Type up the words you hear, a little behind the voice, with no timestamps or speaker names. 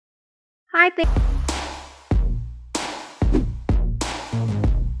Hi,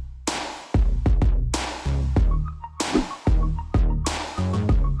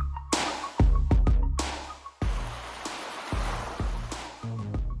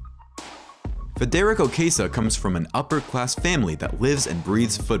 Federico Chiesa comes from an upper-class family that lives and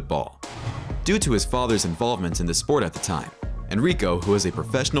breathes football. Due to his father's involvement in the sport at the time, Enrico, who was a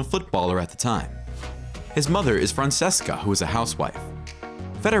professional footballer at the time. His mother is Francesca, who is a housewife.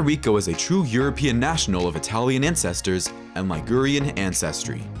 Federico is a true European national of Italian ancestors and Ligurian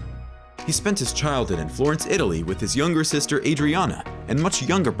ancestry. He spent his childhood in Florence, Italy with his younger sister Adriana and much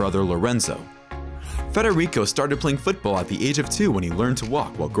younger brother Lorenzo. Federico started playing football at the age of 2 when he learned to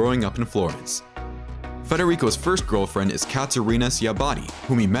walk while growing up in Florence. Federico's first girlfriend is Caterina Ciabatti,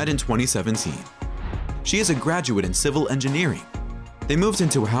 whom he met in 2017. She is a graduate in civil engineering. They moved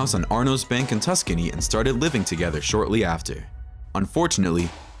into a house on Arno's Bank in Tuscany and started living together shortly after. Unfortunately,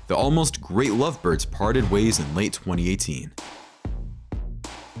 the almost great lovebirds parted ways in late 2018.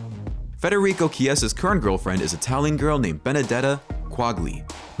 Federico Chiesa's current girlfriend is Italian girl named Benedetta Quagli,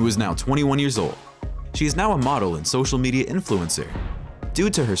 who is now 21 years old. She is now a model and social media influencer. Due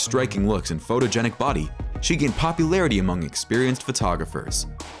to her striking looks and photogenic body, she gained popularity among experienced photographers.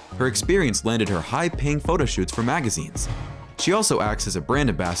 Her experience landed her high-paying photo shoots for magazines. She also acts as a brand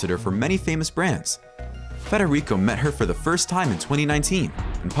ambassador for many famous brands. Federico met her for the first time in 2019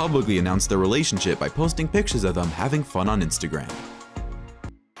 and publicly announced their relationship by posting pictures of them having fun on Instagram.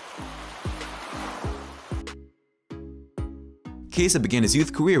 Chiesa began his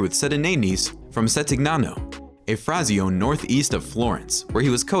youth career with Nice from Settignano, a frazione northeast of Florence, where he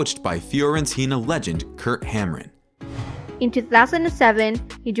was coached by Fiorentina legend Kurt Hamrin. In 2007,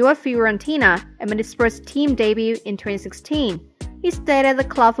 he joined Fiorentina and made his first team debut in 2016. He stayed at the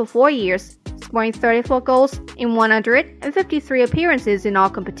club for 4 years, scoring 34 goals in 153 appearances in all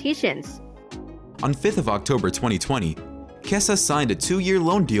competitions. On 5th of October 2020, Chiesa signed a 2-year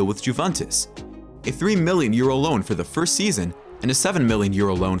loan deal with Juventus, a €3 million loan for the first season and a €7 million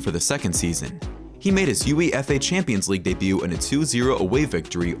loan for the second season. He made his UEFA Champions League debut in a 2-0 away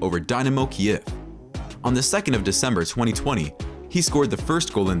victory over Dynamo Kiev. On the 2nd of December 2020, he scored the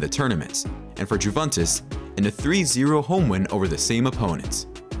first goal in the tournament, and for Juventus, in a 3-0 home win over the same opponents.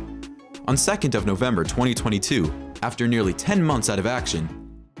 On 2nd of November 2022, after nearly 10 months out of action,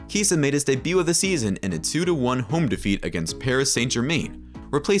 Chiesa made his debut of the season in a 2-1 home defeat against Paris Saint-Germain,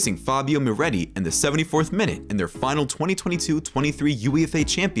 replacing Fabio Miretti in the 74th minute in their final 2022-23 UEFA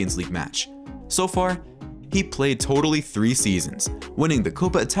Champions League match. So far, he played totally 3 seasons, winning the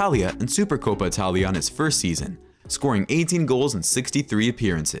Coppa Italia and Supercoppa Italia on his first season, scoring 18 goals in 63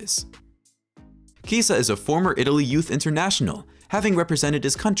 appearances. Chiesa is a former Italy youth international, having represented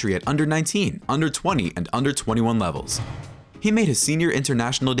his country at under-19, under-20, and under-21 levels. He made his senior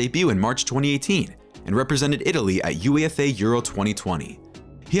international debut in March 2018 and represented Italy at UEFA Euro 2020.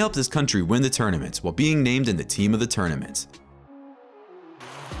 He helped his country win the tournament while being named in the team of the tournament.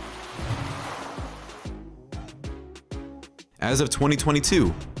 As of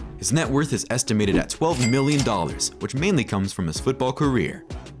 2022, his net worth is estimated at $12 million, which mainly comes from his football career.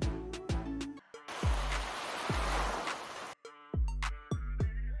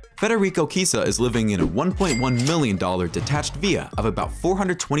 Federico Chiesa is living in a $1.1 million detached villa of about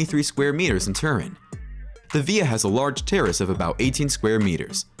 423 square meters in Turin. The villa has a large terrace of about 18 square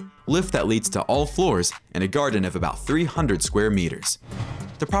meters, lift that leads to all floors, and a garden of about 300 square meters.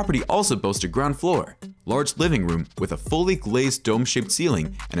 The property also boasts a ground floor, large living room with a fully glazed dome-shaped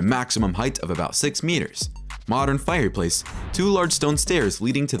ceiling and a maximum height of about 6 meters, modern fireplace, 2 large stone stairs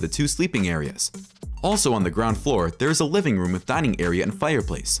leading to the 2 sleeping areas. Also on the ground floor, there is a living room with dining area and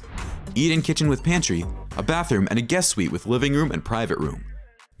fireplace, eat-in kitchen with pantry, a bathroom, and a guest suite with living room and private room.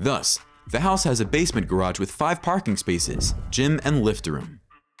 Thus, the house has a basement garage with 5 parking spaces, gym, and lift room.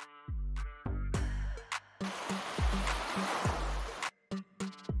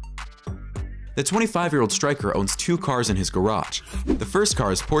 The 25-year-old striker owns 2 cars in his garage. The first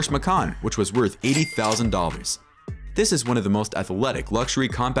car is Porsche Macan, which was worth $80,000. This is one of the most athletic luxury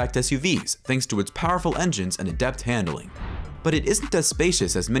compact SUVs thanks to its powerful engines and adept handling. But it isn't as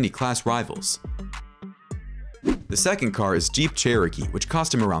spacious as many class rivals. The second car is Jeep Cherokee, which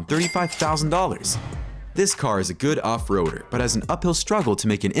cost him around $35,000. This car is a good off-roader, but has an uphill struggle to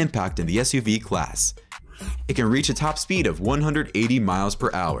make an impact in the SUV class. It can reach a top speed of 180 miles per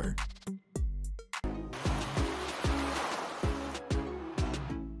hour.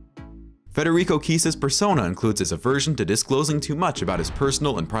 Federico Chiesa's persona includes his aversion to disclosing too much about his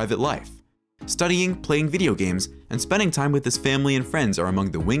personal and private life. Studying, playing video games, and spending time with his family and friends are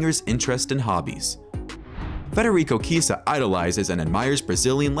among the winger's interests and hobbies. Federico Chiesa idolizes and admires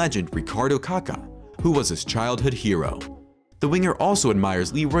Brazilian legend Ricardo Kaká, who was his childhood hero. The winger also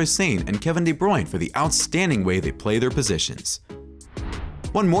admires Leroy Sane and Kevin De Bruyne for the outstanding way they play their positions.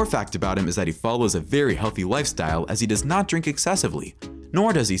 One more fact about him is that he follows a very healthy lifestyle, as he does not drink excessively,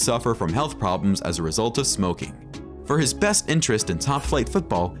 nor does he suffer from health problems as a result of smoking. For his best interest in top-flight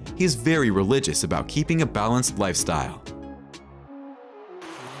football, he is very religious about keeping a balanced lifestyle.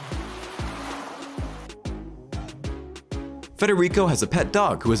 Federico has a pet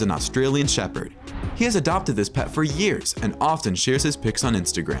dog who is an Australian Shepherd. He has adopted this pet for years and often shares his pics on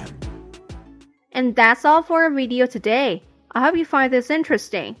Instagram. And that's all for our video today. I hope you find this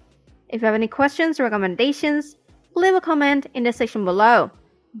interesting. If you have any questions or recommendations, leave a comment in the section below.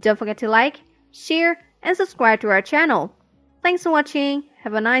 Don't forget to like, share, and subscribe to our channel. Thanks for watching.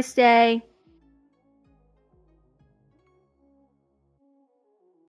 Have a nice day.